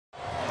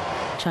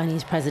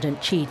Chinese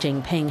President Xi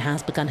Jinping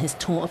has begun his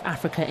tour of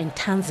Africa in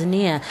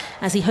Tanzania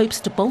as he hopes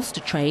to bolster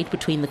trade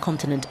between the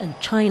continent and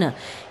China.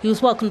 He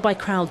was welcomed by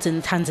crowds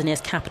in Tanzania's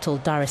capital,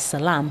 Dar es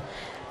Salaam.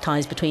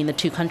 Ties between the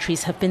two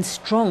countries have been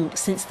strong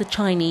since the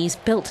Chinese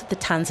built the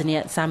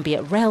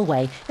Tanzania-Zambia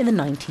Railway in the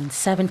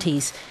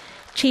 1970s.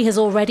 Xi has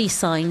already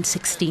signed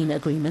 16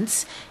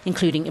 agreements,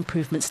 including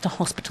improvements to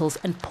hospitals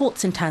and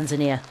ports in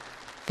Tanzania.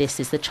 This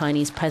is the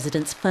Chinese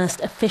president's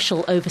first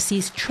official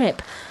overseas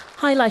trip,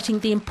 highlighting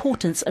the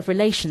importance of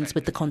relations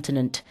with the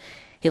continent.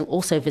 He'll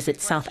also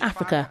visit South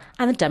Africa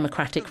and the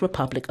Democratic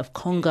Republic of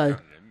Congo.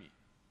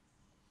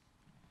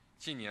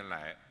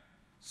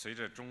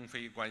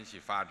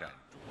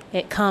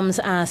 It comes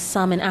as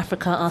some in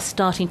Africa are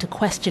starting to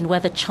question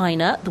whether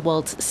China, the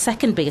world's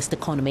second biggest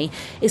economy,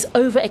 is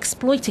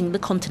over-exploiting the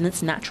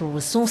continent's natural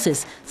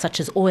resources,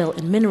 such as oil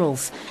and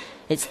minerals.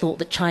 It's thought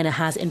that China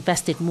has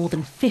invested more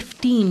than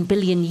 15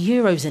 billion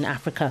euros in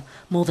Africa,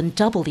 more than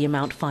double the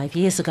amount 5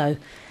 years ago.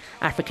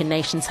 African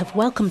nations have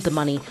welcomed the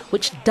money,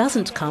 which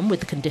doesn't come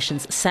with the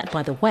conditions set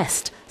by the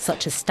West,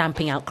 such as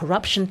stamping out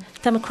corruption,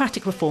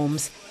 democratic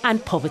reforms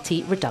and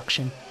poverty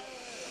reduction.